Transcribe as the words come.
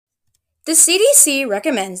The CDC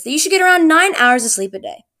recommends that you should get around 9 hours of sleep a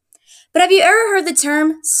day. But have you ever heard the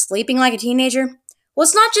term sleeping like a teenager? Well,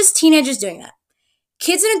 it's not just teenagers doing that.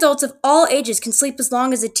 Kids and adults of all ages can sleep as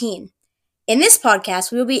long as a teen. In this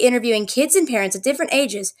podcast, we will be interviewing kids and parents at different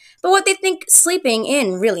ages about what they think sleeping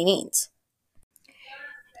in really means.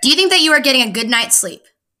 Do you think that you are getting a good night's sleep?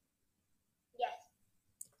 Yes.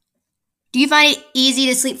 Do you find it easy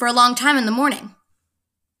to sleep for a long time in the morning?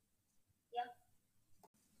 Yeah.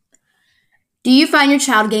 Do you find your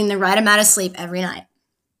child getting the right amount of sleep every night?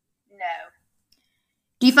 No.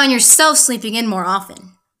 Do you find yourself sleeping in more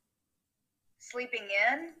often? Sleeping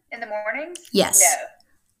in the mornings? Yes. No.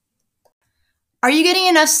 Are you getting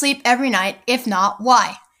enough sleep every night? If not,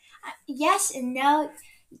 why? Yes and no.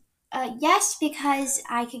 Yes, because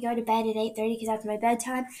I could go to bed at 8:30 because that's my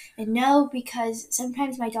bedtime, and no, because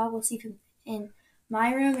sometimes my dog will sleep in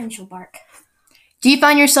my room and she'll bark. Do you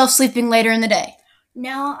find yourself sleeping later in the day?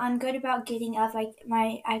 No, I'm good about getting up.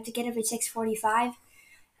 I have to get up at 6:45,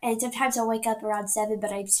 and sometimes I'll wake up around 7,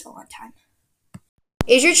 but I'm still on time.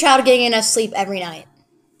 Is your child getting enough sleep every night?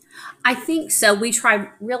 I think so. We try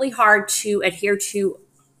really hard to adhere to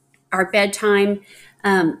our bedtime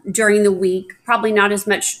during the week. Probably not as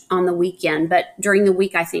much on the weekend, but during the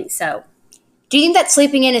week, I think so. Do you think that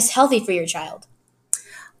sleeping in is healthy for your child?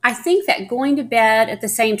 I think that going to bed at the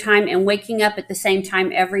same time and waking up at the same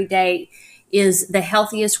time every day is the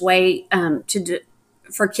healthiest way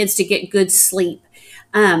for kids to get good sleep.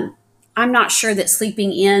 I'm not sure that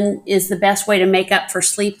sleeping in is the best way to make up for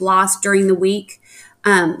sleep loss during the week.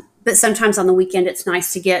 But sometimes on the weekend, it's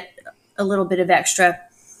nice to get a little bit of extra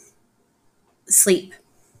sleep.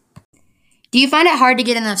 Do you find it hard to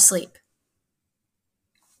get enough sleep?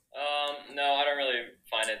 No, I don't really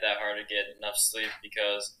find it that hard to get enough sleep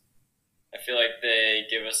because I feel like they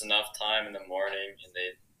give us enough time in the morning, and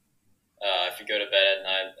if you go to bed at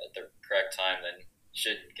night at the correct time, then you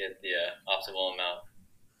should get the optimal amount.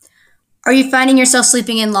 Are you finding yourself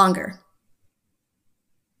sleeping in longer?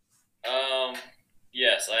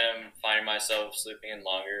 Yes, I am finding myself sleeping in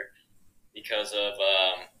longer because of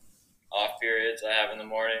off periods I have in the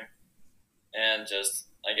morning, and just,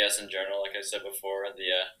 I guess in general, like I said before, the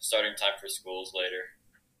starting time for school is later.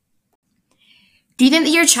 Do you think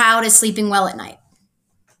that your child is sleeping well at night?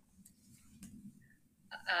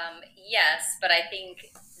 Yes, but I think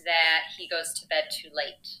that he goes to bed too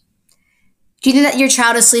late. Do you think that your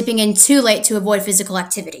child is sleeping in too late to avoid physical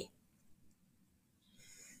activity?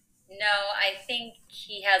 No, I think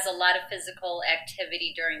he has a lot of physical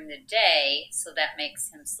activity during the day, so that makes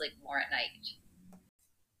him sleep more at night.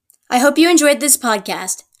 I hope you enjoyed this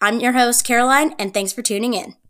podcast. I'm your host, Caroline, and thanks for tuning in.